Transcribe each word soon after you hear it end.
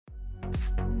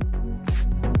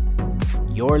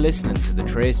You're listening to the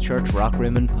Trace Church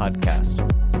Rockrimmon podcast.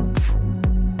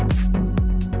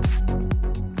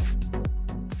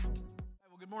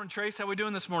 Well, good morning, Trace. How we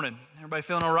doing this morning? Everybody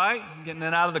feeling all right? Getting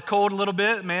it out of the cold a little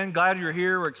bit, man. Glad you're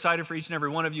here. We're excited for each and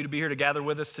every one of you to be here to gather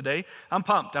with us today. I'm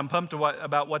pumped.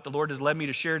 About what the Lord has led me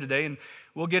to share today, and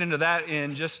we'll get into that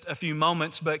in just a few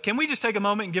moments. But can we just take a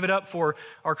moment and give it up for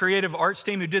our creative arts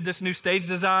team who did this new stage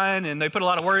design, and they put a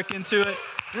lot of work into it.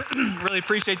 Really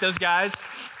appreciate those guys.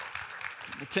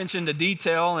 Attention to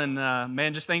detail, and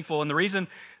man, just thankful. And the reason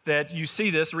that you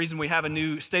see this, the reason we have a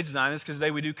new stage design is because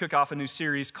today we do kick off a new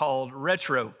series called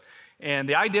Retro. And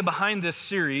the idea behind this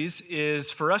series is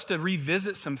for us to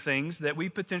revisit some things that we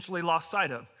potentially lost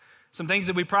sight of. Some things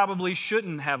that we probably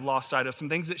shouldn't have lost sight of. Some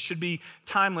things that should be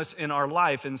timeless in our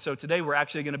life. And so today we're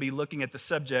actually going to be looking at the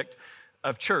subject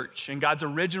of church and God's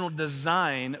original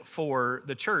design for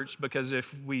the church, because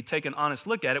if we take an honest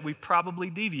look at it, we've probably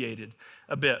deviated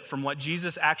a bit from what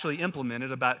Jesus actually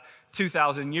implemented about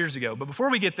 2,000 years ago. But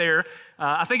before we get there,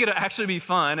 I think it'll actually be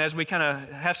fun as we kind of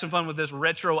have some fun with this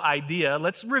retro idea.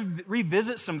 Let's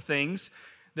revisit some things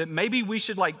that maybe we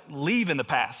should leave in the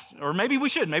past, or maybe we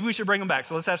should bring them back.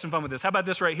 So let's have some fun with this. How about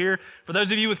this right here? For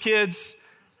those of you with kids,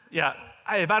 yeah.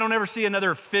 If I don't ever see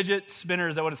another fidget spinner,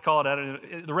 is that what it's called?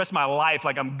 The rest of my life,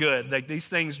 I'm good. These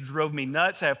things drove me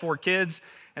nuts. I have 4 kids,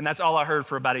 and that's all I heard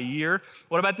for about a year.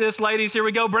 What about this, ladies? Here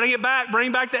we go. Bring it back.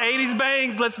 Bring back the 80s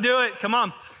bangs. Let's do it. Come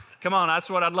on. That's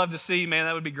what I'd love to see, man.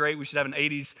 That would be great. We should have an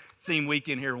 80s theme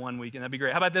weekend here one weekend. That'd be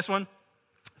great. How about this one?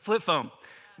 Flip phone.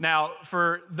 Now,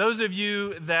 for those of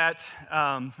you that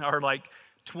are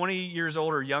 20 years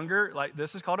old or younger,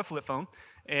 this is called a flip phone.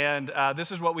 And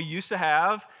this is what we used to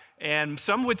have. And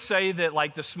some would say that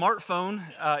the smartphone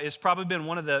has probably been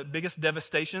one of the biggest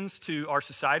devastations to our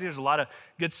society. There's a lot of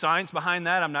good science behind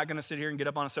that. I'm not going to sit here and get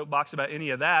up on a soapbox about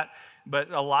any of that. But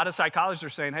a lot of psychologists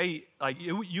are saying, hey,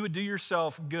 you would do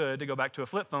yourself good to go back to a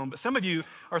flip phone. But some of you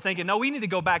are thinking, no, we need to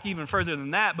go back even further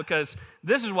than that, because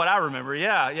this is what I remember.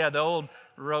 Yeah, the old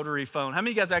rotary phone. How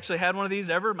many of you guys actually had one of these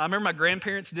ever? I remember my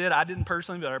grandparents did. I didn't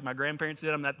personally, but my grandparents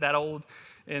did. I'm not that old.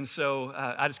 And so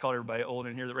I just called everybody old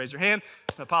in here that raised their hand.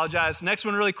 I apologize. Next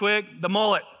one really quick, the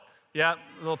mullet. Yeah,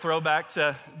 a little throwback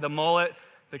to the mullet,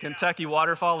 the Kentucky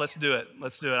waterfall. Let's do it.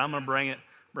 I'm going to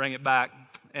bring it back.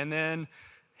 And then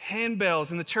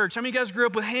handbells in the church. How many of you guys grew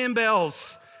up with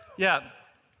handbells? Yeah.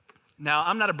 Now,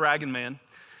 I'm not a bragging man,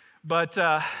 but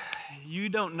you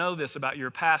don't know this about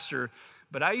your pastor,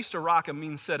 but I used to rock a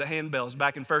mean set of handbells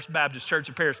back in First Baptist Church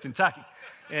of Paris, Kentucky.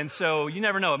 And so you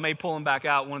never know. It may pull them back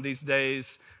out one of these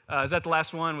days. Is that the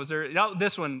last one? Was there? No,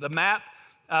 this one, the map.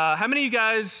 How many of you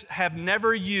guys have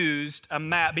never used a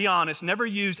map? Be honest, never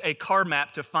used a car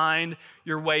map to find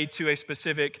your way to a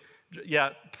specific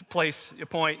place,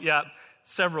 point. Yeah,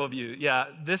 several of you. Yeah,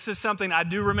 this is something I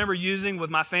do remember using with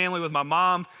my family, with my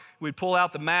mom. We'd pull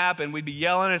out the map and we'd be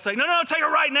yelling. It's no, take it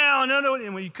right now. No.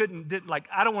 And when you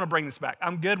I don't want to bring this back.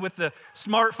 I'm good with the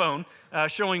smartphone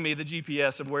showing me the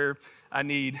GPS of where I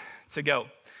need to go.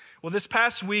 Well, this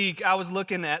past week, I was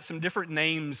looking at some different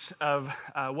names of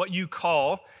what you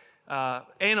call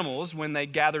animals when they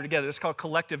gather together. It's called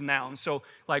collective nouns. So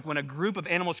when a group of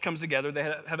animals comes together, they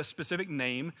have a specific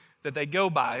name that they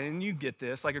go by. And you get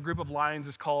this. A group of lions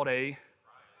is called a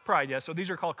pride. Yeah, so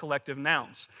these are called collective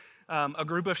nouns. A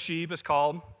group of sheep is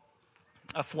called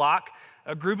a flock.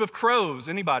 A group of crows,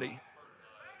 anybody?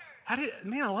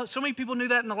 So many people knew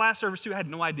that in the last service too. I had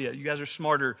no idea. You guys are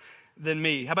smarter than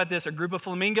me. How about this? A group of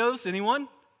flamingos, anyone?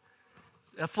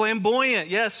 A flamboyant,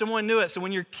 yes, someone knew it. So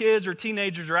when your kids or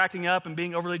teenagers are acting up and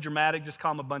being overly dramatic, just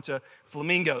call them a bunch of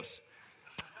flamingos.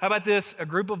 How about this? A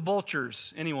group of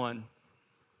vultures, anyone?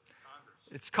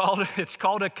 It's called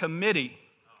a committee.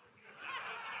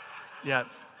 Yeah,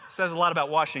 says a lot about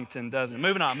Washington, doesn't it?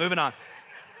 Moving on.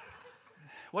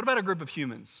 What about a group of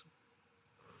humans?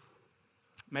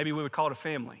 Maybe we would call it a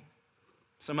family.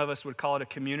 Some of us would call it a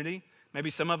community. Maybe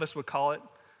some of us would call it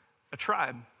a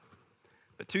tribe.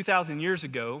 But 2,000 years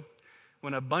ago,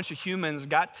 when a bunch of humans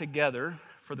got together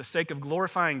for the sake of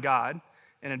glorifying God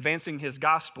and advancing His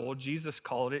gospel, Jesus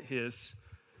called it His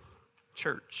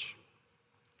church.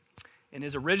 And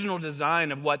His original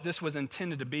design of what this was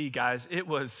intended to be, guys, it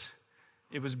was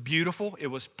beautiful, it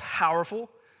was powerful,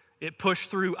 it pushed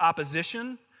through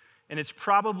opposition, and it's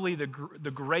probably the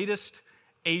greatest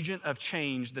agent of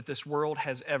change that this world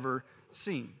has ever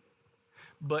seen.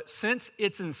 But since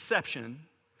its inception,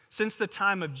 since the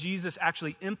time of Jesus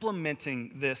actually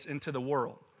implementing this into the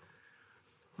world,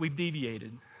 we've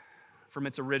deviated from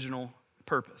its original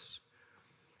purpose.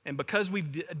 And because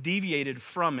we've deviated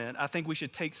from it, I think we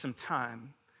should take some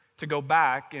time to go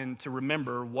back and to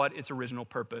remember what its original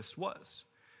purpose was.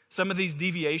 Some of these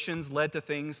deviations led to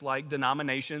things like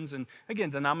denominations. And again,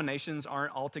 denominations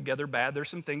aren't altogether bad. There's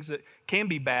some things that can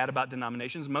be bad about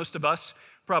denominations. Most of us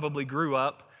probably grew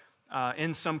up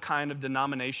in some kind of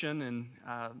denomination, and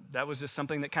that was just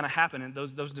something that kind of happened. And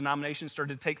those denominations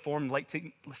started to take form in the late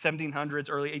 1700s,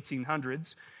 early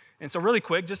 1800s. And so really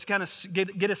quick, just to kind of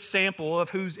get a sample of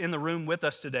who's in the room with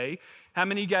us today. How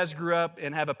many of you guys grew up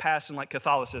and have a past in like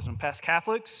Catholicism? Past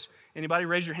Catholics? Anybody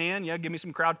raise your hand? Yeah, give me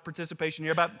some crowd participation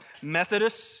here. About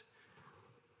Methodists?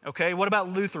 Okay, what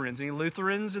about Lutherans? Any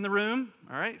Lutherans in the room?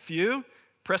 All right, few.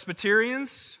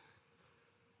 Presbyterians?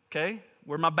 Okay,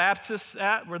 where my Baptists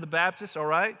at? We're the Baptists, all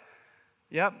right.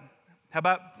 Yep. How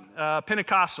about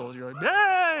Pentecostals? You're like,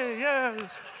 yay,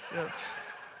 yes. Yeah.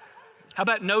 How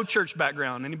about no church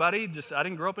background? Anybody? I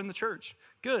didn't grow up in the church.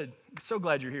 Good. So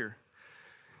glad you're here.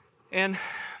 And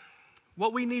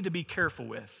what we need to be careful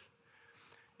with,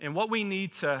 and what we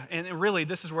need to, and really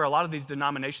this is where a lot of these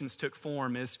denominations took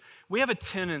form, is we have a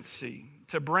tendency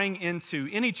to bring into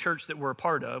any church that we're a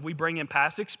part of, we bring in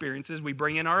past experiences, we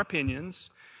bring in our opinions,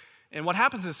 and what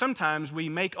happens is sometimes we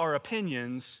make our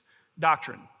opinions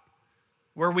doctrine,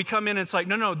 where we come in and it's like,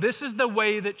 no, this is the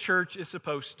way that church is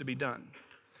supposed to be done.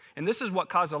 And this is what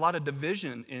caused a lot of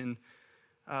division in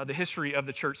the history of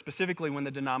the church, specifically when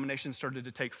the denomination started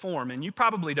to take form. And you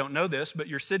probably don't know this, but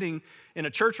you're sitting in a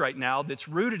church right now that's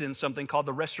rooted in something called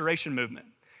the Restoration Movement.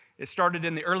 It started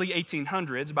in the early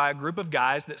 1800s by a group of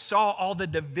guys that saw all the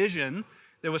division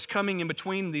that was coming in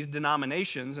between these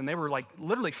denominations, and they were like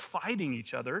literally fighting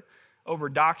each other over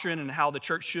doctrine and how the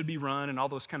church should be run and all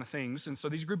those kind of things. And so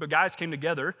these group of guys came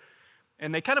together,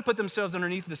 and they kind of put themselves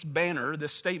underneath this banner,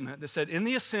 this statement that said, in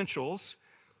the essentials,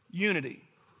 unity.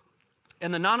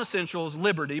 In the non-essentials,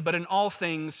 liberty, but in all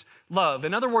things, love.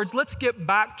 In other words, let's get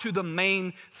back to the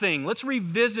main thing. Let's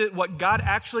revisit what God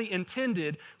actually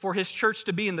intended for his church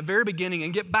to be in the very beginning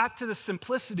and get back to the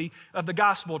simplicity of the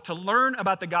gospel, to learn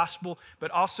about the gospel, but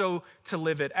also to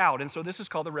live it out. And so this is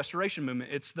called the Restoration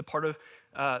Movement. It's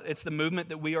the movement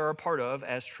that we are a part of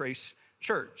as Trace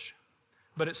Church.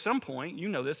 But at some point, you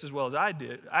know this as well as I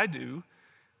do,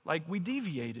 like we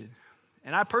deviated.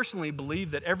 And I personally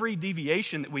believe that every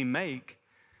deviation that we make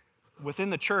within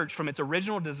the church from its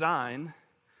original design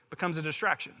becomes a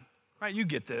distraction, right? You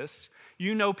get this.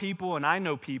 You know people and I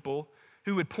know people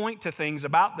who would point to things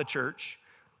about the church,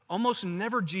 almost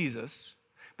never Jesus,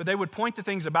 but they would point to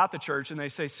things about the church and they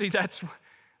say, see, that's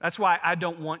why I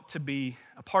don't want to be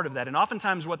a part of that. And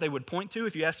oftentimes what they would point to,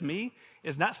 if you ask me,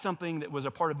 is not something that was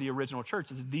a part of the original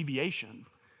church. It's a deviation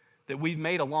that we've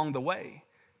made along the way.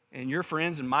 And your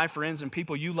friends and my friends and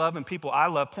people you love and people I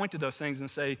love point to those things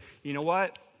and say, you know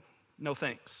what? No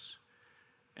thanks.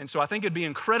 And so I think it'd be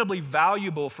incredibly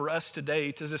valuable for us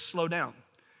today to just slow down.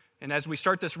 And as we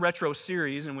start this retro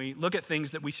series and we look at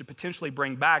things that we should potentially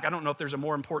bring back, I don't know if there's a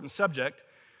more important subject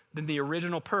than the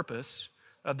original purpose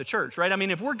of the church, right? I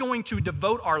mean, if we're going to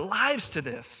devote our lives to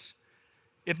this,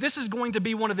 if this is going to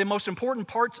be one of the most important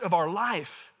parts of our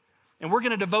life, and we're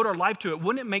going to devote our life to it,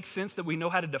 wouldn't it make sense that we know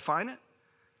how to define it?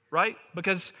 Right?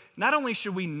 Because not only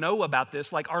should we know about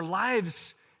this, like our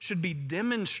lives should be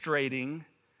demonstrating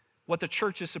what the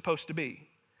church is supposed to be.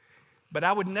 But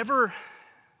I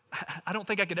don't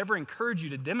think I could ever encourage you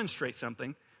to demonstrate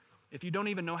something if you don't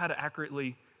even know how to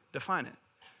accurately define it.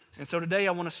 And so today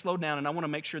I want to slow down and I want to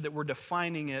make sure that we're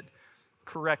defining it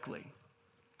correctly.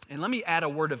 And let me add a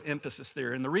word of emphasis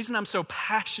there. And the reason I'm so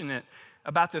passionate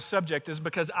about this subject is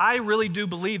because I really do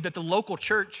believe that the local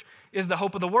church is the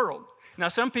hope of the world. Now,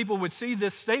 some people would see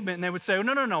this statement and they would say, oh,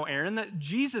 no, Aaron, that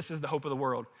Jesus is the hope of the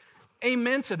world.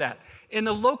 Amen to that. And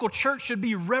the local church should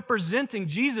be representing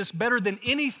Jesus better than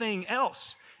anything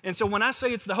else. And so when I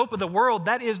say it's the hope of the world,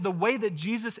 that is the way that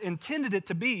Jesus intended it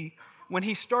to be when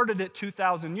he started it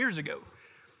 2,000 years ago.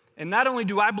 And not only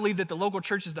do I believe that the local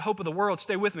church is the hope of the world,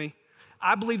 stay with me,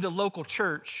 I believe the local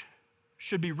church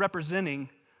should be representing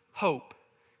hope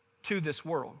to this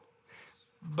world.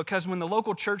 Because when the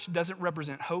local church doesn't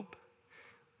represent hope,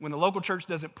 when the local church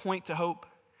doesn't point to hope,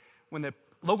 when the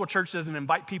local church doesn't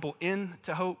invite people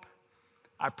into hope,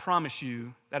 I promise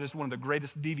you that is one of the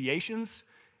greatest deviations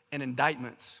and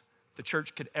indictments the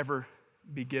church could ever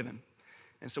be given.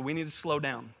 And so we need to slow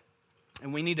down,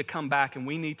 and we need to come back, and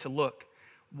we need to look,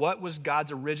 what was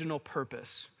God's original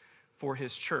purpose for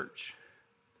his church?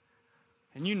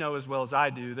 And you know as well as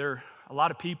I do, there are a lot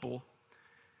of people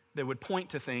that would point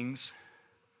to things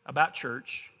about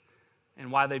church and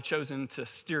why they've chosen to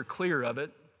steer clear of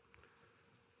it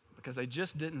because they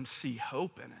just didn't see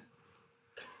hope in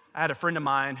it. I had a friend of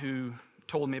mine who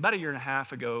told me about 1.5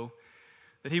 years ago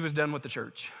that he was done with the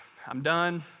church. I'm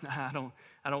done.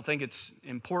 I I don't think it's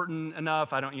important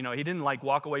enough. He didn't like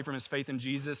walk away from his faith in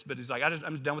Jesus, but he's like, I'm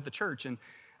just done with the church. And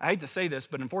I hate to say this,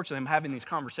 but unfortunately, I'm having these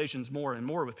conversations more and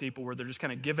more with people where they're just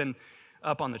kind of giving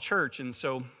up on the church. And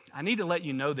so I need to let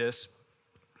you know this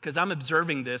because I'm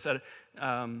observing this at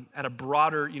a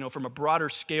broader, from a broader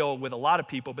scale with a lot of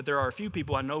people, but there are a few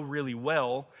people I know really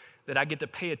well that I get to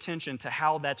pay attention to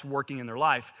how that's working in their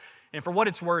life. And for what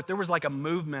it's worth, there was like a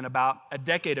movement about a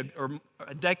decade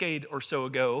or so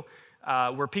ago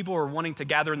where people were wanting to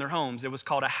gather in their homes. It was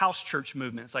called a house church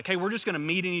movement. It's like, hey, we're just going to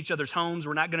meet in each other's homes.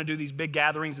 We're not going to do these big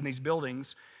gatherings in these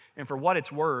buildings. And for what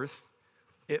it's worth,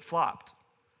 it flopped.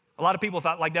 A lot of people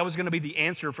thought like that was going to be the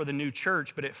answer for the new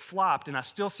church, but it flopped. And I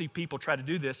still see people try to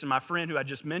do this. And my friend who I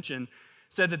just mentioned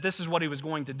said that this is what he was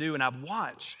going to do. And I've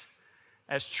watched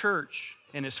as church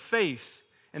and his faith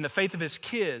and the faith of his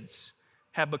kids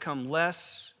have become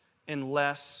less and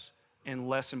less and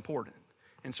less important.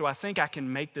 And so I think I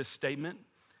can make this statement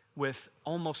with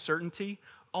almost certainty.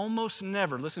 Almost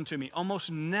never, listen to me,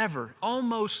 almost never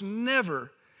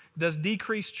does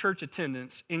decreased church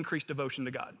attendance increase devotion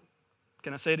to God.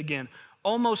 Can I say it again?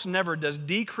 Almost never does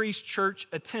decreased church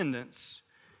attendance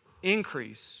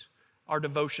increase our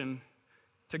devotion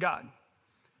to God.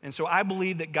 And so I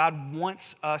believe that God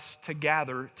wants us to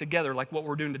gather together like what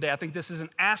we're doing today. I think this is an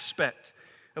aspect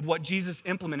of what Jesus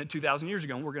implemented 2,000 years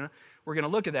ago, and we're gonna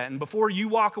look at that. And before you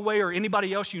walk away or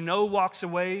anybody else you know walks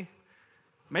away,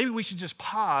 maybe we should just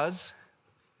pause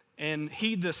and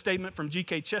heed the statement from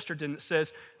G.K. Chesterton that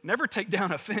says, never take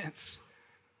down a fence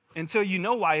until you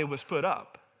know why it was put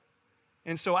up.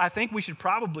 And so I think we should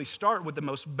probably start with the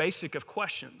most basic of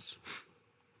questions.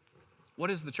 What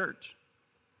is the church?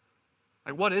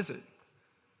 Like, what is it?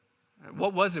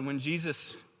 What was it when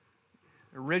Jesus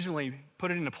originally put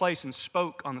it into place and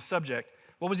spoke on the subject?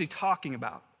 What was he talking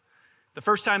about? The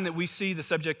first time that we see the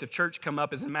subject of church come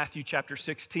up is in Matthew chapter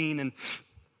 16, and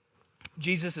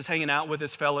Jesus is hanging out with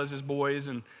his fellas, his boys,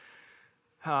 and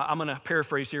I'm going to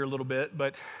paraphrase here a little bit,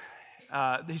 but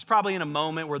he's probably in a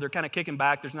moment where they're kind of kicking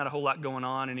back. There's not a whole lot going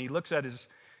on, and he looks at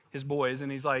his boys,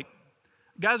 and he's like,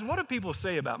 guys, what do people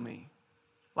say about me?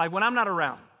 Like when I'm not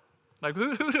around? Like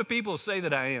who do people say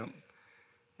that I am?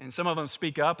 And some of them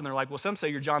speak up, and they're like, well, some say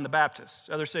you're John the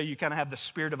Baptist. Others say you kind of have the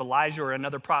spirit of Elijah or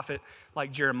another prophet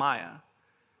like Jeremiah.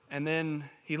 And then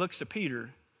he looks to Peter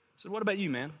and said, what about you,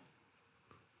 man?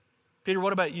 Peter,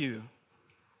 what about you?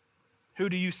 Who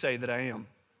do you say that I am?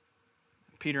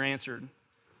 Peter answered,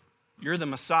 you're the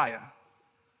Messiah.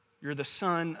 You're the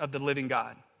Son of the living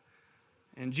God.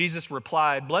 And Jesus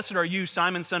replied, blessed are you,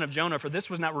 Simon, son of Jonah, for this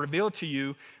was not revealed to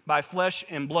you by flesh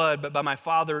and blood, but by my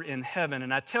Father in heaven.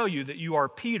 And I tell you that you are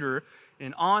Peter,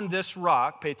 and on this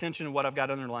rock, pay attention to what I've got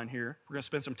underlined here. We're going to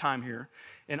spend some time here.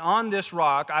 And on this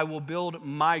rock, I will build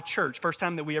my church. First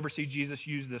time that we ever see Jesus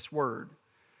use this word.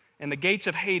 And the gates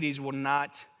of Hades will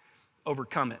not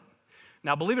overcome it.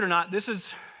 Now, believe it or not, this is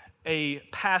a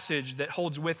passage that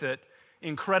holds with it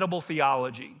incredible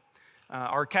theology.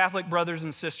 Our Catholic brothers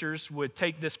and sisters would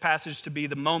take this passage to be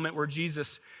the moment where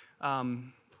Jesus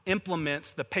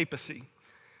implements the papacy.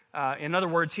 In other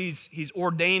words, he's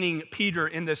ordaining Peter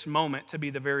in this moment to be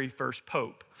the very first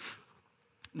pope.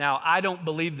 Now, I don't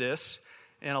believe this,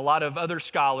 and a lot of other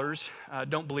scholars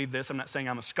don't believe this. I'm not saying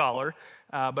I'm a scholar,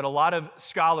 but a lot of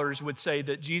scholars would say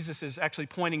that Jesus is actually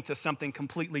pointing to something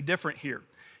completely different here.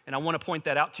 And I want to point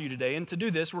that out to you today. And to do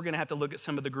this, we're going to have to look at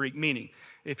some of the Greek meaning.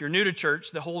 If you're new to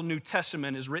church, the whole New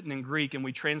Testament is written in Greek, and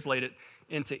we translate it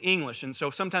into English. And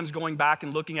so sometimes going back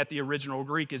and looking at the original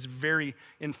Greek is very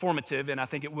informative, and I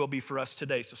think it will be for us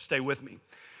today. So stay with me.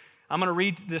 I'm going to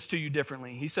read this to you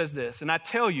differently. He says this, and I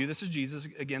tell you, this is Jesus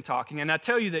again talking, and I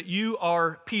tell you that you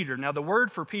are Peter. Now, the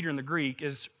word for Peter in the Greek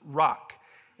is rock.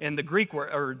 And the Greek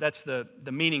word, or that's the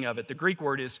meaning of it. The Greek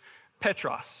word is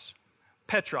Petros.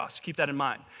 Petros, keep that in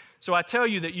mind. So I tell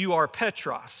you that you are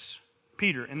Petros,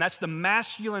 Peter, and that's the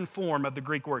masculine form of the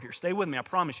Greek word here. Stay with me, I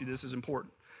promise you this is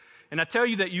important. And I tell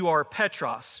you that you are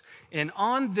Petros, and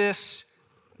on this,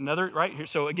 right here,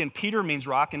 so again, Peter means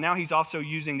rock, and now he's also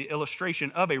using the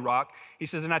illustration of a rock. He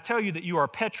says, and I tell you that you are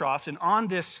Petros, and on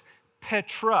this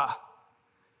Petra.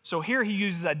 So here he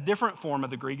uses a different form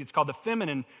of the Greek. It's called the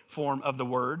feminine form of the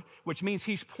word, which means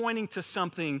he's pointing to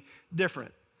something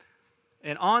different.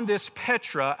 And on this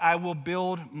Petra, I will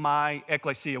build my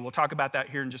ecclesia. We'll talk about that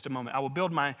here in just a moment. I will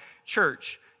build my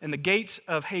church, and the gates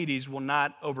of Hades will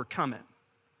not overcome it.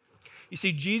 You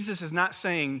see, Jesus is not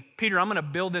saying, Peter, I'm going to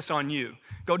build this on you.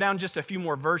 Go down just a few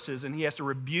more verses, and he has to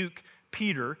rebuke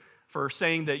Peter for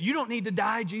saying that you don't need to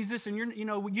die, Jesus, and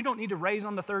you don't need to raise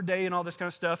on the third day and all this kind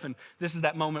of stuff. And this is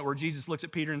that moment where Jesus looks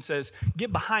at Peter and says,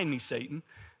 get behind me, Satan.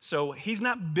 So he's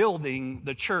not building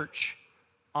the church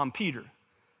on Peter.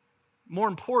 More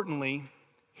importantly,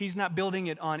 he's not building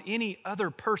it on any other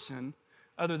person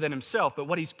other than himself, but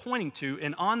what he's pointing to,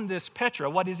 and on this Petra,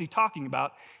 what is he talking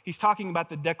about? He's talking about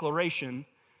the declaration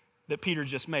that Peter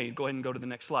just made. Go ahead and go to the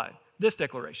next slide. This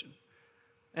declaration.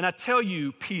 And I tell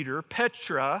you, Peter,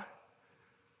 Petros,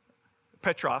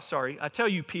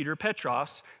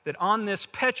 that on this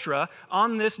Petra,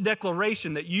 on this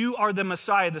declaration that you are the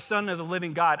Messiah, the Son of the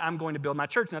living God, I'm going to build my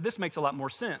church. Now, this makes a lot more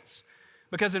sense.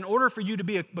 Because in order for you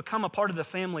to become a part of the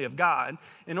family of God,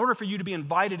 in order for you to be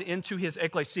invited into his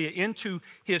ecclesia, into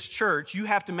his church, you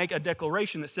have to make a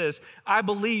declaration that says, I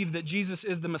believe that Jesus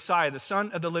is the Messiah, the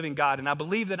Son of the living God, and I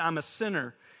believe that I'm a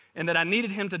sinner and that I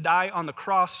needed him to die on the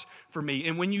cross for me.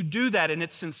 And when you do that and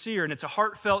it's sincere and it's a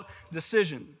heartfelt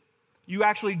decision, you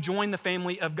actually join the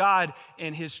family of God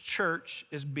and his church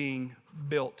is being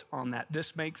built on that.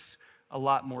 This makes a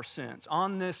lot more sense.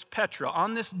 On this Petra,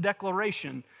 on this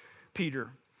declaration, Peter,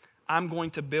 I'm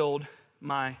going to build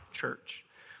my church.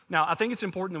 Now, I think it's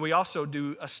important that we also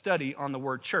do a study on the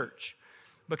word church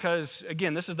because,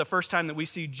 again, this is the first time that we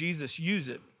see Jesus use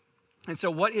it. And so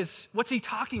what's he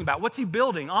talking about? What's he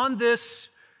building? On this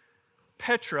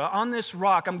Petra, on this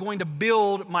rock, I'm going to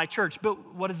build my church.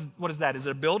 But what is that? Is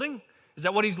it a building? Is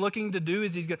that what he's looking to do?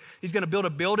 Is he's going to build a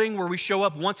building where we show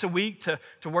up once a week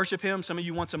to worship him? Some of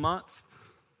you once a month.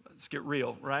 Let's get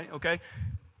real, right? Okay.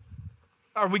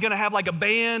 Are we going to have like a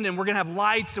band and we're going to have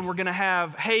lights and we're going to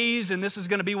have haze and this is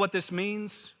going to be what this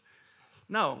means?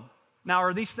 No. Now,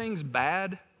 are these things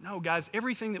bad? No, guys.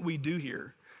 Everything that we do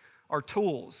here are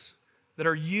tools that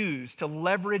are used to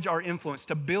leverage our influence,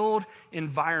 to build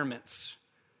environments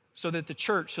so that the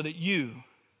church, so that you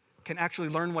can actually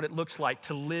learn what it looks like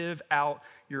to live out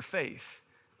your faith.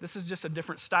 This is just a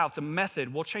different style. It's a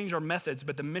method. We'll change our methods,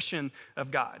 but the mission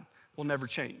of God will never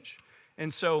change.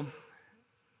 And so,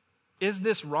 is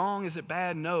this wrong? Is it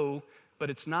bad? No,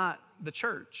 but it's not the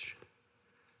church.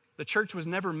 The church was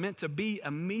never meant to be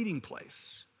a meeting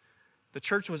place. The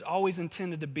church was always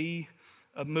intended to be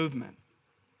a movement.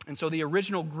 And so the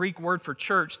original Greek word for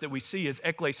church that we see is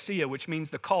ekklesia, which means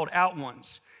the called out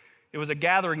ones. It was a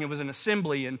gathering, it was an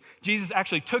assembly, and Jesus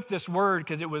actually took this word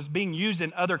because it was being used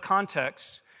in other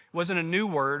contexts. It wasn't a new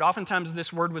word. Oftentimes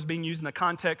this word was being used in the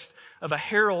context of a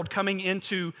herald coming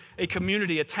into a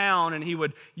community, a town, and he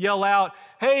would yell out,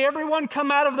 hey, everyone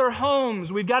come out of their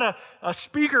homes. We've got a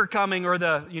speaker coming, or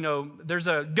there's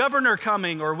a governor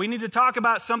coming, or we need to talk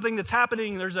about something that's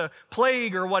happening. There's a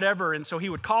plague or whatever. And so he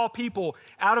would call people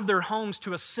out of their homes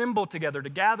to assemble together, to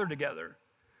gather together.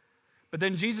 But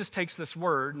then Jesus takes this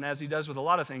word, and as he does with a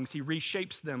lot of things, he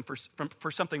reshapes them for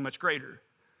something much greater.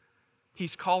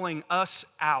 He's calling us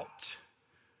out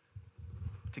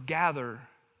to gather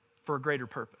for a greater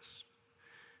purpose.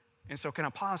 And so can I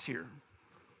pause here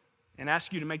and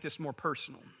ask you to make this more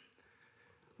personal?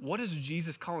 What is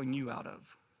Jesus calling you out of?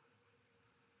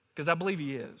 Because I believe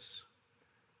he is.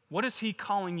 What is he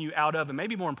calling you out of? And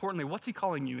maybe more importantly, what's he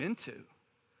calling you into?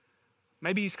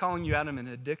 Maybe he's calling you out of an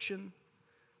addiction,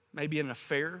 maybe an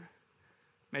affair,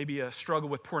 maybe a struggle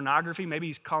with pornography. Maybe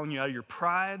he's calling you out of your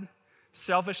pride,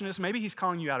 selfishness. Maybe he's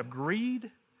calling you out of greed.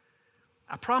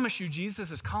 I promise you, Jesus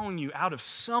is calling you out of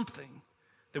something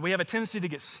that we have a tendency to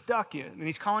get stuck in. And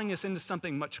he's calling us into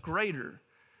something much greater.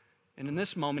 And in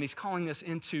this moment, he's calling us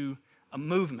into a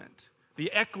movement, the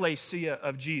ekklesia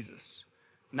of Jesus.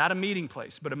 Not a meeting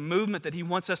place, but a movement that he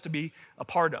wants us to be a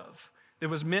part of, that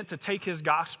was meant to take his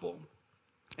gospel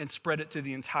and spread it to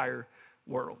the entire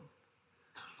world.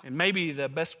 And maybe the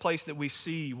best place that we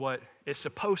see what is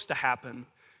supposed to happen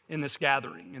in this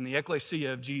gathering, in the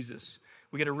ecclesia of Jesus,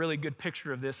 we get a really good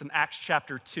picture of this in Acts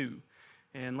chapter 2.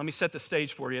 And let me set the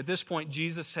stage for you. At this point,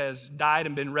 Jesus has died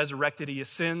and been resurrected. He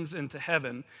ascends into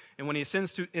heaven. And when he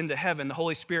ascends into heaven, the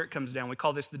Holy Spirit comes down. We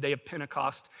call this the day of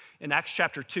Pentecost in Acts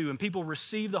chapter 2. And people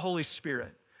receive the Holy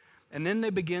Spirit. And then they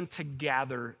begin to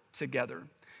gather together.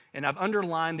 And I've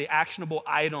underlined the actionable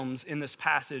items in this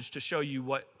passage to show you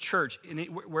what church,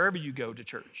 wherever you go to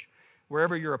church,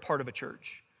 wherever you're a part of a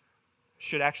church,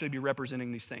 should actually be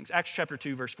representing these things. Acts chapter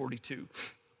 2, verse 42.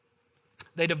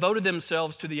 They devoted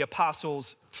themselves to the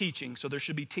apostles' teaching, so there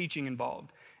should be teaching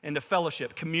involved, and to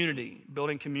fellowship, community,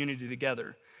 building community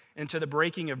together, and to the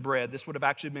breaking of bread. This would have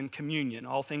actually been communion,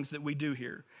 all things that we do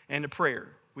here, and to prayer.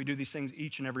 We do these things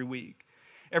each and every week.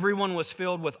 Everyone was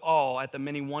filled with awe at the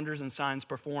many wonders and signs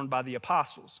performed by the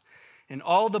apostles. And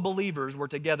all the believers were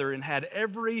together and had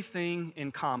everything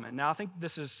in common. Now, I think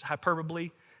this is hyperbole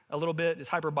a little bit. It's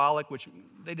hyperbolic, which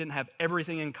they didn't have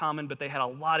everything in common, but they had a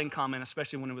lot in common,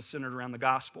 especially when it was centered around the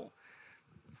gospel.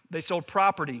 They sold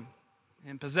property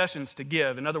and possessions to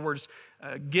give. In other words,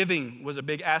 giving was a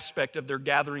big aspect of their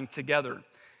gathering together.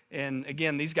 And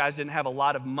again, these guys didn't have a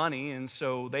lot of money, and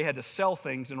so they had to sell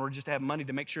things in order just to have money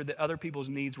to make sure that other people's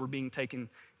needs were being taken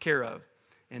care of.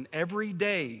 And every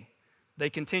day, they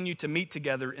continued to meet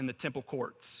together in the temple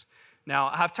courts.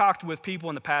 Now, I've talked with people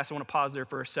in the past, I want to pause there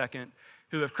for a second,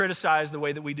 who have criticized the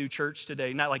way that we do church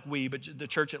today. Not like we, but the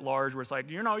church at large, where it's like,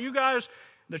 you guys,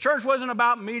 the church wasn't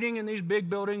about meeting in these big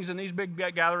buildings and these big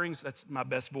gatherings. That's my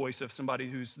best voice of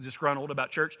somebody who's disgruntled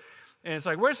about church. And it's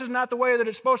like, well, this is not the way that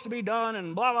it's supposed to be done,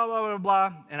 and blah, blah, blah, blah,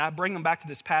 blah. And I bring them back to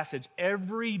this passage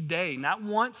every day, not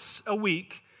once a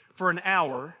week for an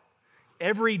hour.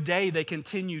 Every day they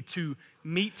continue to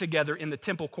meet together in the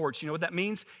temple courts. You know what that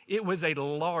means? It was a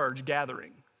large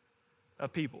gathering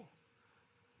of people.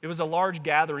 It was a large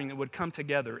gathering that would come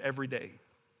together every day.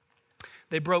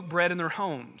 They broke bread in their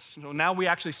homes. So now we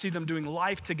actually see them doing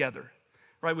life together,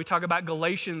 right? We talk about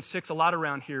Galatians 6 a lot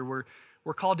around here, where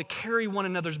we're called to carry one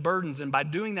another's burdens, and by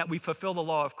doing that, we fulfill the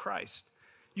law of Christ.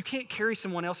 You can't carry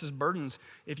someone else's burdens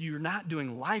if you're not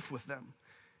doing life with them.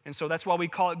 And so that's why we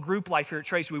call it group life here at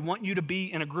Trace. We want you to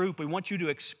be in a group. We want you to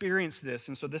experience this.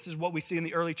 And so this is what we see in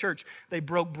the early church. They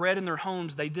broke bread in their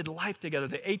homes. They did life together.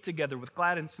 They ate together with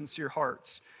glad and sincere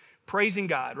hearts, praising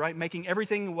God, right? Making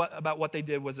everything about what they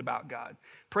did was about God.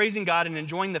 Praising God and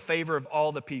enjoying the favor of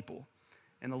all the people.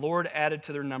 And the Lord added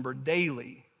to their number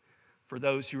daily for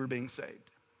those who were being saved.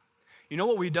 You know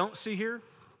what we don't see here?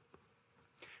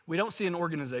 We don't see an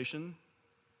organization.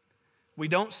 We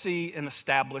don't see an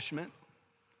establishment.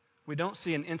 We don't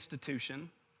see an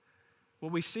institution.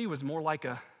 What we see was more like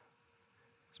a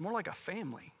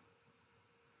family.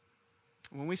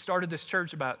 When we started this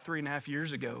church about 3.5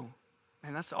 years ago,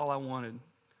 man, that's all I wanted.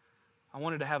 I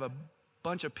wanted to have a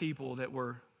bunch of people that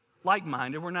were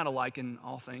like-minded. We're not alike in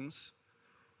all things,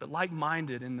 but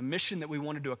like-minded in the mission that we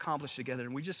wanted to accomplish together,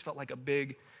 and we just felt like a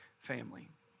big family.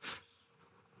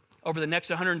 Over the next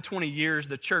 120 years,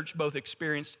 the church both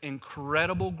experienced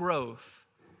incredible growth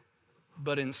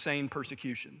but insane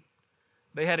persecution.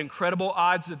 They had incredible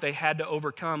odds that they had to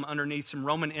overcome underneath some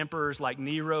Roman emperors like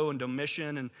Nero and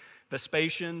Domitian and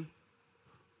Vespasian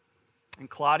and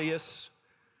Claudius.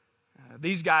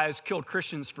 These guys killed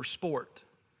Christians for sport.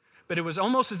 But it was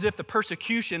almost as if the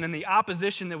persecution and the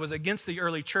opposition that was against the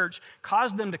early church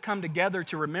caused them to come together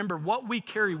to remember what we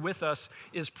carry with us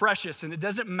is precious. And it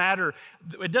doesn't matter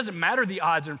the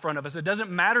odds in front of us. It doesn't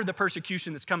matter the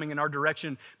persecution that's coming in our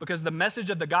direction, because the message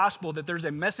of the gospel, that there's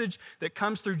a message that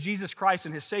comes through Jesus Christ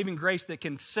and his saving grace that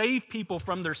can save people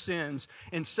from their sins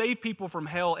and save people from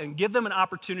hell and give them an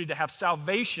opportunity to have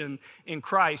salvation in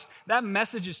Christ. That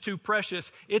message is too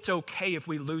precious. It's okay if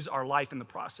we lose our life in the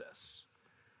process.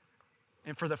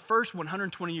 And for the first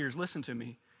 120 years, listen to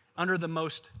me, under the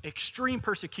most extreme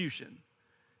persecution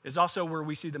is also where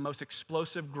we see the most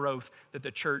explosive growth that the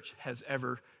church has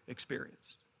ever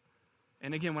experienced.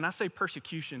 And again, when I say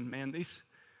persecution, man,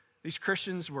 these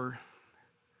Christians were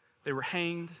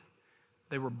hanged,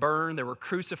 they were burned, they were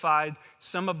crucified.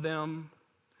 Some of them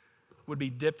would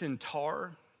be dipped in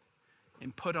tar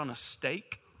and put on a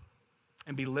stake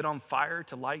and be lit on fire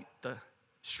to light the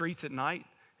streets at night,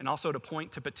 and also to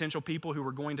point to potential people who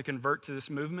were going to convert to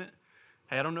this movement.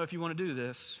 Hey, I don't know if you want to do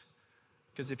this,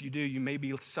 because if you do, you may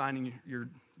be signing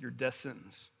your death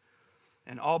sentence.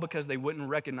 And all because they wouldn't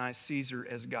recognize Caesar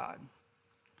as God.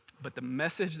 But the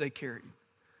message they carried,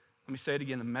 let me say it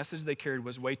again, the message they carried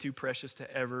was way too precious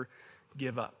to ever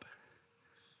give up.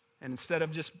 And instead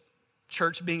of just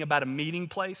church being about a meeting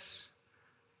place,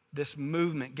 this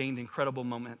movement gained incredible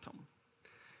momentum.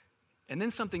 And then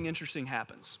something interesting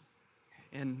happens.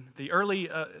 In the early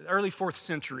 4th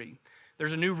century,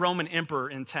 there's a new Roman emperor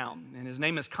in town, and his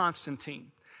name is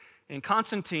Constantine. And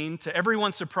Constantine, to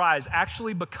everyone's surprise,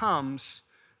 actually becomes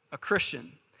a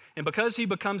Christian. And because he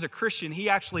becomes a Christian, he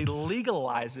actually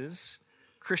legalizes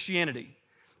Christianity.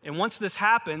 And once this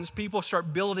happens, people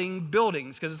start building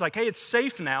buildings, because it's like, hey, it's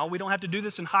safe now. We don't have to do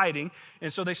this in hiding.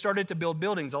 And so they started to build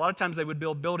buildings. A lot of times they would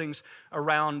build buildings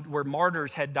around where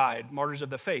martyrs had died, martyrs of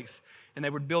the faith. And they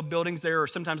would build buildings there, or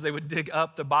sometimes they would dig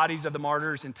up the bodies of the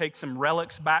martyrs and take some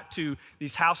relics back to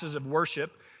these houses of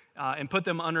worship and put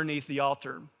them underneath the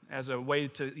altar as a way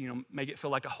to, make it feel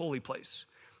like a holy place.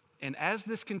 And as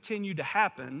this continued to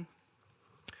happen,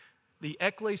 the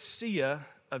ecclesia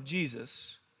of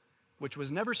Jesus, which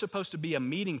was never supposed to be a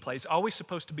meeting place, always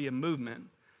supposed to be a movement,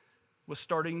 was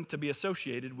starting to be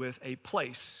associated with a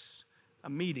place, a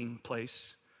meeting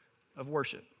place of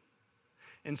worship.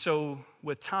 And so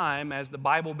with time, as the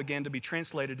Bible began to be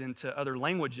translated into other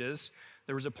languages,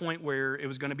 there was a point where it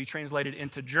was going to be translated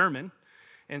into German.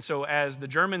 And so as the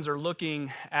Germans are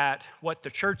looking at what the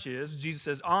church is, Jesus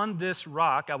says, on this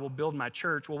rock I will build my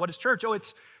church. Well, what is church? Oh,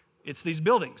 it's these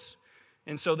buildings.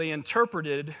 And so they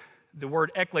interpreted the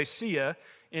word ecclesia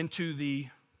into the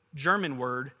German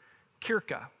word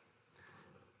Kirche,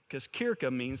 because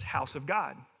Kirche means house of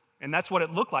God. And that's what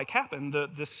it looked like happened.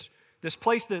 This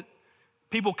place that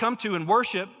people come to and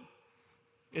worship,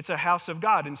 it's a house of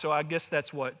God. And so I guess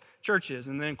that's what church is.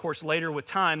 And then, of course, later with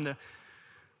time, the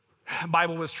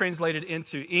Bible was translated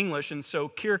into English, and so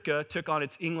Kirche took on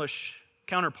its English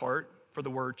counterpart for the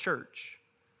word church.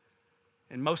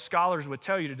 And most scholars would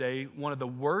tell you today, one of the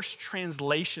worst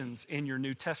translations in your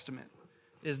New Testament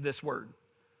is this word.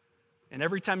 And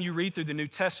every time you read through the New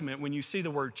Testament, when you see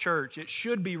the word church, it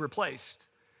should be replaced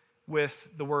with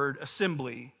the word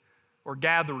assembly or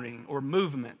gathering or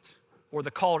movement or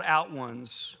the called out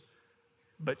ones.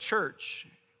 But church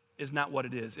is not what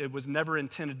it is. It was never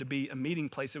intended to be a meeting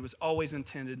place. It was always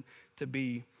intended to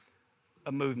be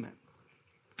a movement.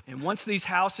 And once these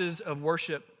houses of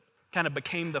worship kind of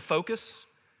became the focus,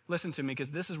 listen to me,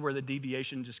 because this is where the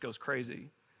deviation just goes crazy.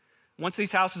 Once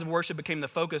these houses of worship became the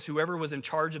focus, whoever was in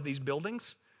charge of these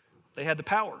buildings, they had the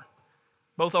power,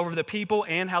 both over the people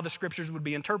and how the scriptures would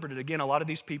be interpreted. Again, a lot of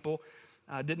these people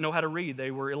didn't know how to read.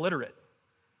 They were illiterate.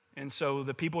 And so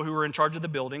the people who were in charge of the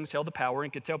buildings held the power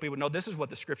and could tell people, no, this is what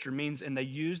the scripture means. And they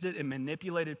used it and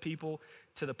manipulated people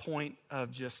to the point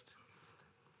of just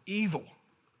evil.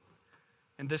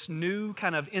 And this new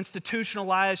kind of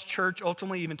institutionalized church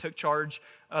ultimately even took charge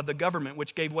of the government,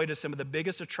 which gave way to some of the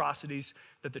biggest atrocities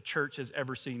that the church has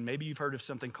ever seen. Maybe you've heard of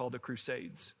something called the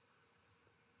Crusades.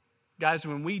 Guys,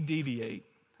 when we deviate,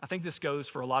 I think this goes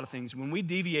for a lot of things. When we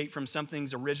deviate from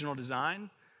something's original design,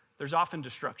 there's often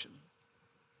destruction.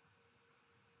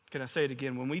 Can I say it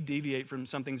again? When we deviate from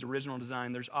something's original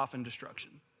design, there's often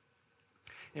destruction.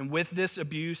 And with this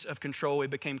abuse of control, it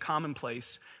became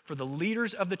commonplace for the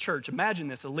leaders of the church, imagine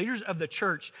this, the leaders of the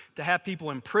church to have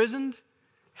people imprisoned,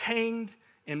 hanged,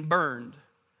 and burned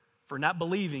for not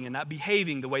believing and not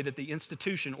behaving the way that the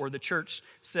institution or the church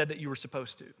said that you were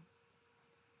supposed to.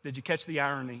 Did you catch the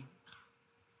irony?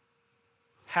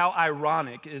 How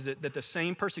ironic is it that the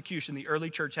same persecution the early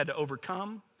church had to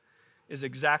overcome is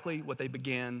exactly what they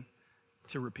began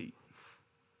to repeat.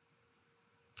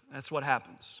 That's what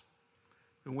happens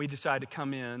when we decide to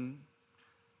come in,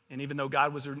 and even though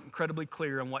God was incredibly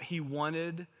clear on what he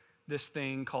wanted this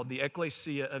thing called the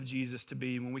ecclesia of Jesus to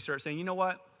be, when we start saying, you know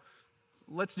what,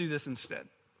 let's do this instead.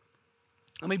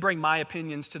 Let me bring my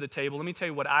opinions to the table. Let me tell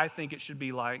you what I think it should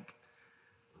be like,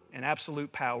 and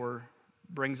absolute power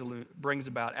brings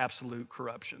about absolute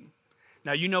corruption.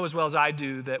 Now, you know as well as I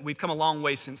do that we've come a long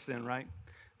way since then, right?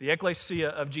 The ecclesia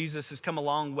of Jesus has come a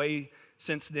long way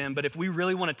since then, but if we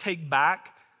really want to take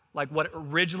back like what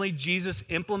originally Jesus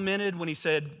implemented when he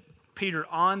said, Peter,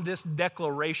 on this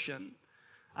declaration,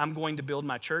 I'm going to build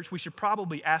my church, we should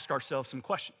probably ask ourselves some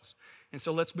questions. And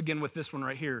so let's begin with this one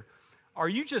right here. Are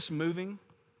you just moving?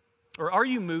 Or are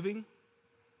you moving?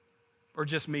 Or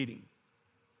just meeting?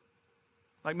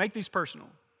 Like, make these personal.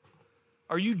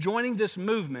 Are you joining this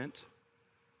movement?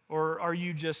 Or are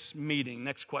you just meeting?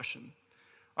 Next question.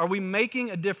 Are we making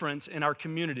a difference in our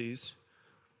communities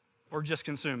or just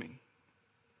consuming?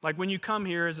 Like when you come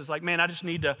here, it's like, man, I just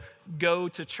need to go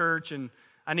to church and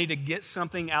I need to get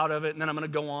something out of it, and then I'm going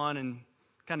to go on and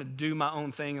kind of do my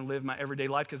own thing and live my everyday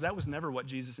life, because that was never what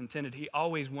Jesus intended. He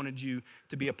always wanted you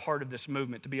to be a part of this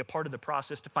movement, to be a part of the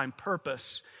process, to find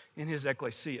purpose in his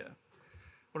ecclesia.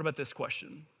 What about this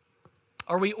question?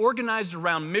 Are we organized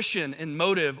around mission and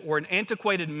motive or an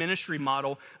antiquated ministry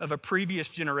model of a previous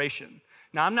generation?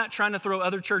 Now, I'm not trying to throw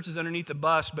other churches underneath the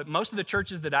bus, but most of the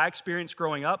churches that I experienced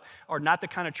growing up are not the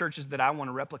kind of churches that I want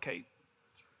to replicate.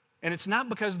 And it's not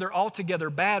because they're altogether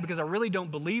bad, because I really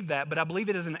don't believe that, but I believe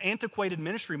it is an antiquated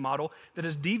ministry model that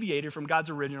has deviated from God's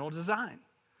original design.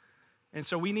 And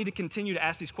so we need to continue to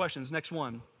ask these questions. Next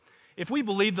one. If we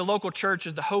believe the local church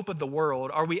is the hope of the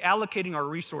world, are we allocating our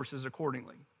resources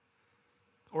accordingly?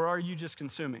 Or are you just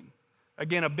consuming?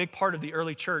 Again, a big part of the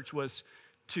early church was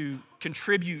to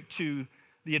contribute to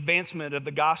the advancement of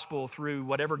the gospel through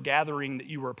whatever gathering that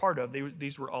you were a part of.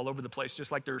 These were all over the place,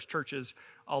 just like there's churches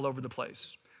all over the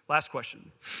place. Last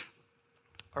question.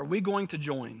 Are we going to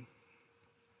join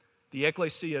the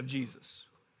ecclesia of Jesus,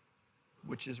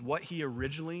 which is what he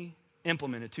originally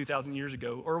implemented 2,000 years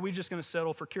ago, or are we just going to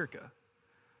settle for Kirche?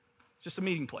 Just a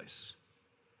meeting place.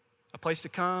 A place to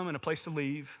come and a place to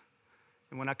leave.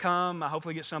 And when I come, I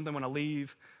hopefully get something. When I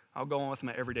leave, I'll go on with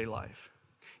my everyday life.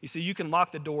 You see, you can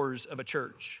lock the doors of a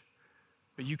church,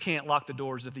 but you can't lock the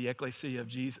doors of the ecclesia of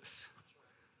Jesus,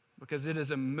 because it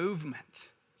is a movement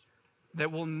that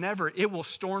will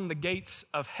storm the gates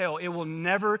of hell. It will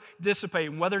never dissipate.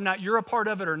 And whether or not you're a part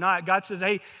of it or not, God says,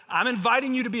 hey, I'm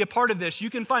inviting you to be a part of this. You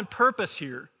can find purpose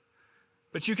here.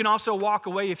 But you can also walk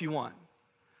away if you want.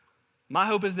 My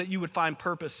hope is that you would find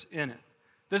purpose in it.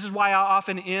 This is why I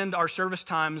often end our service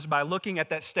times by looking at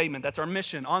that statement. That's our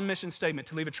mission, on-mission statement,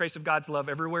 to leave a trace of God's love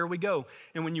everywhere we go.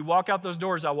 And when you walk out those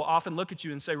doors, I will often look at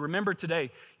you and say, remember today,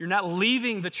 you're not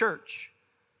leaving the church,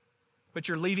 but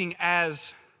you're leaving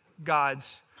as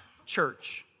God's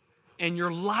church. And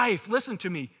your life, listen to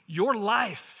me, your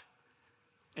life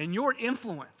and your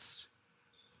influence,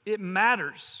 it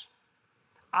matters.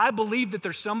 I believe that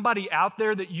there's somebody out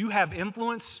there that you have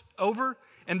influence over,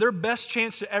 and their best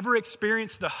chance to ever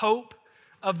experience the hope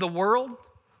of the world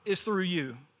is through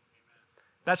you.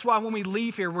 That's why when we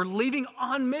leave here, we're leaving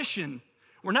on mission.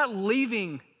 We're not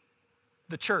leaving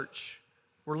the church.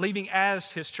 We're leaving as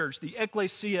his church, the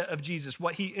ecclesia of Jesus,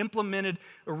 what he implemented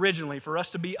originally for us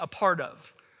to be a part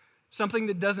of. Something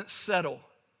that doesn't settle,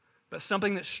 but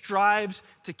something that strives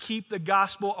to keep the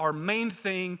gospel our main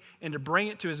thing and to bring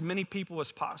it to as many people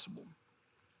as possible.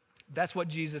 That's what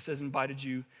Jesus has invited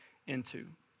you into.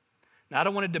 Now, I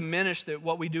don't want to diminish that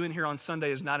what we do in here on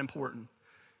Sunday is not important.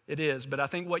 It is, but I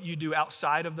think what you do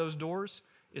outside of those doors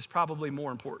is probably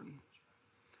more important.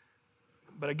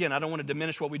 But again, I don't want to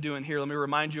diminish what we do in here. Let me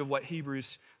remind you of what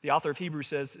the author of Hebrews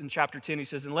says in chapter 10. He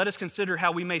says, and let us consider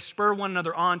how we may spur one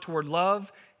another on toward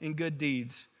love and good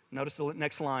deeds. Notice the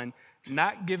next line,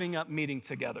 not giving up meeting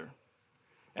together,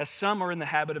 as some are in the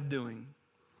habit of doing,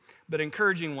 but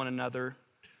encouraging one another,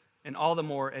 and all the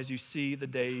more as you see the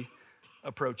day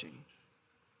approaching.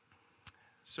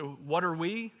 So what are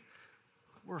we?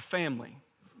 We're a family.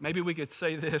 Maybe we could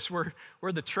say this, we're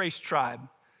the Trace tribe.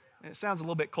 It sounds a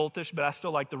little bit cultish, but I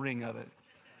still like the ring of it.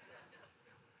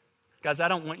 Guys, I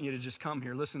don't want you to just come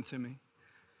here. Listen to me.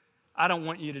 I don't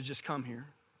want you to just come here.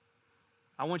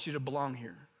 I want you to belong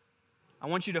here. I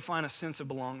want you to find a sense of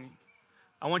belonging.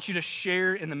 I want you to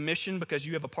share in the mission because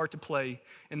you have a part to play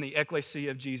in the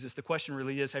ecclesia of Jesus. The question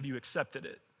really is, have you accepted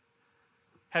it?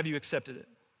 Have you accepted it?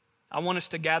 I want us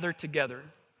to gather together.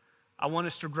 I want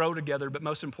us to grow together, but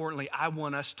most importantly, I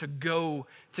want us to go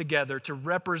together to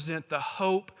represent the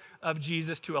hope of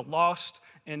Jesus to a lost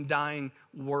and dying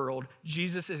world.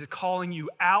 Jesus is calling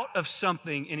you out of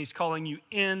something, and he's calling you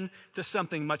into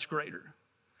something much greater.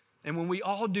 And when we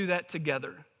all do that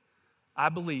together, I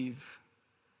believe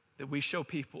that we show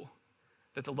people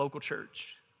that the local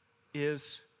church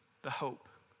is the hope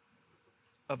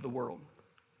of the world.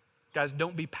 Guys,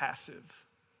 don't be passive.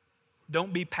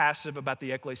 Don't be passive about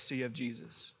the ecclesia of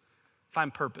Jesus.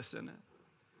 Find purpose in it.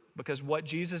 Because what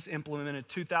Jesus implemented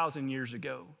 2,000 years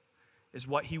ago is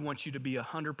what he wants you to be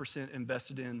 100%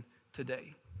 invested in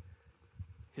today.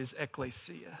 His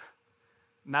ecclesia.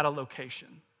 Not a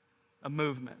location, a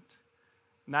movement.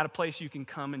 Not a place you can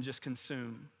come and just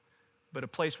consume, but a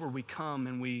place where we come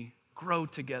and we grow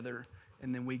together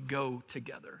and then we go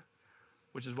together,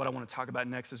 which is what I want to talk about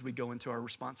next as we go into our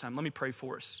response time. Let me pray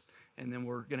for us, and then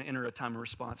we're going to enter a time of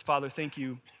response. Father, thank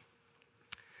you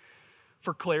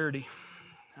for clarity.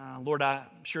 Lord, I'm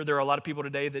sure there are a lot of people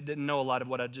today that didn't know a lot of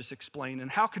what I just explained. And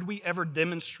how could we ever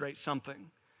demonstrate something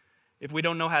if we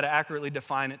don't know how to accurately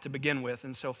define it to begin with?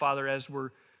 And so, Father, as we're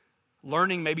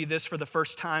learning maybe this for the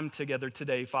first time together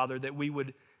today, Father, that we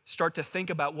would start to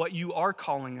think about what you are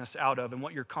calling us out of and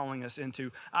what you're calling us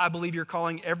into. I believe you're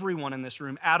calling everyone in this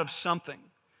room out of something.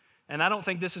 And I don't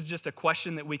think this is just a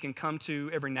question that we can come to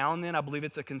every now and then. I believe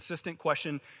it's a consistent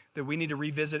question that we need to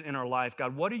revisit in our life.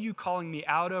 God, what are you calling me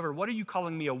out of, or what are you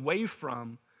calling me away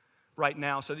from right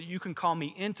now so that you can call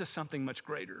me into something much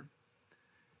greater?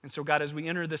 And so, God, as we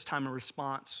enter this time of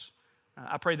response,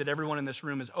 I pray that everyone in this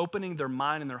room is opening their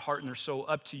mind and their heart and their soul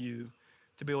up to you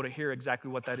to be able to hear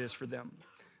exactly what that is for them.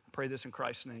 I pray this in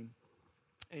Christ's name.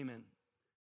 Amen.